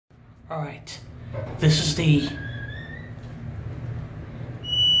Alright, this is the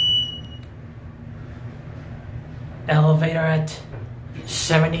elevator at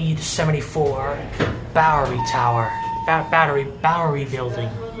 70 to 74 Bowery Tower, Bowery building.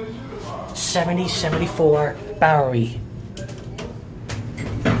 74 Bowery.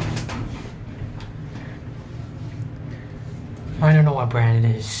 I don't know what brand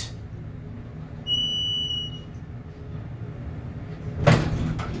it is.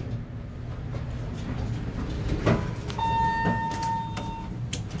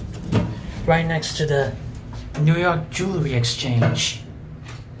 Right next to the New York Jewelry Exchange.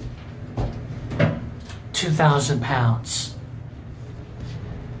 2,000 pounds.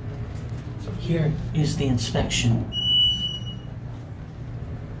 Here is the inspection.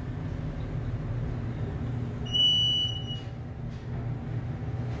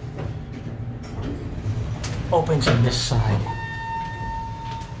 Opens on this side.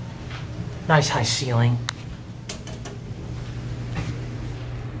 Nice high ceiling.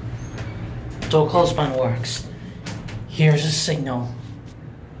 Door close button works. Here's a signal.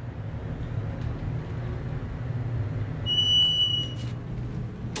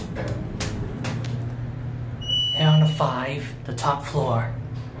 Here on the 5, the top floor.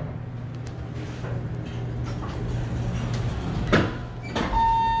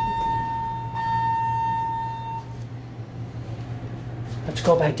 Let's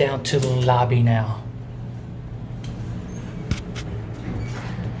go back down to the lobby now.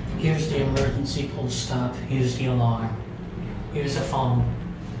 Here's the emergency pull stop. Here's the alarm. Here's the phone.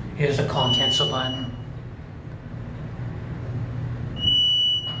 Here's the call cancel button.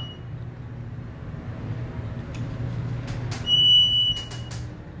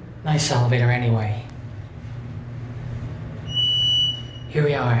 Nice elevator anyway. Here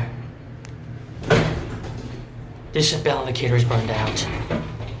we are. This bell indicator is burned out.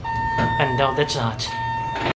 And no, that's not.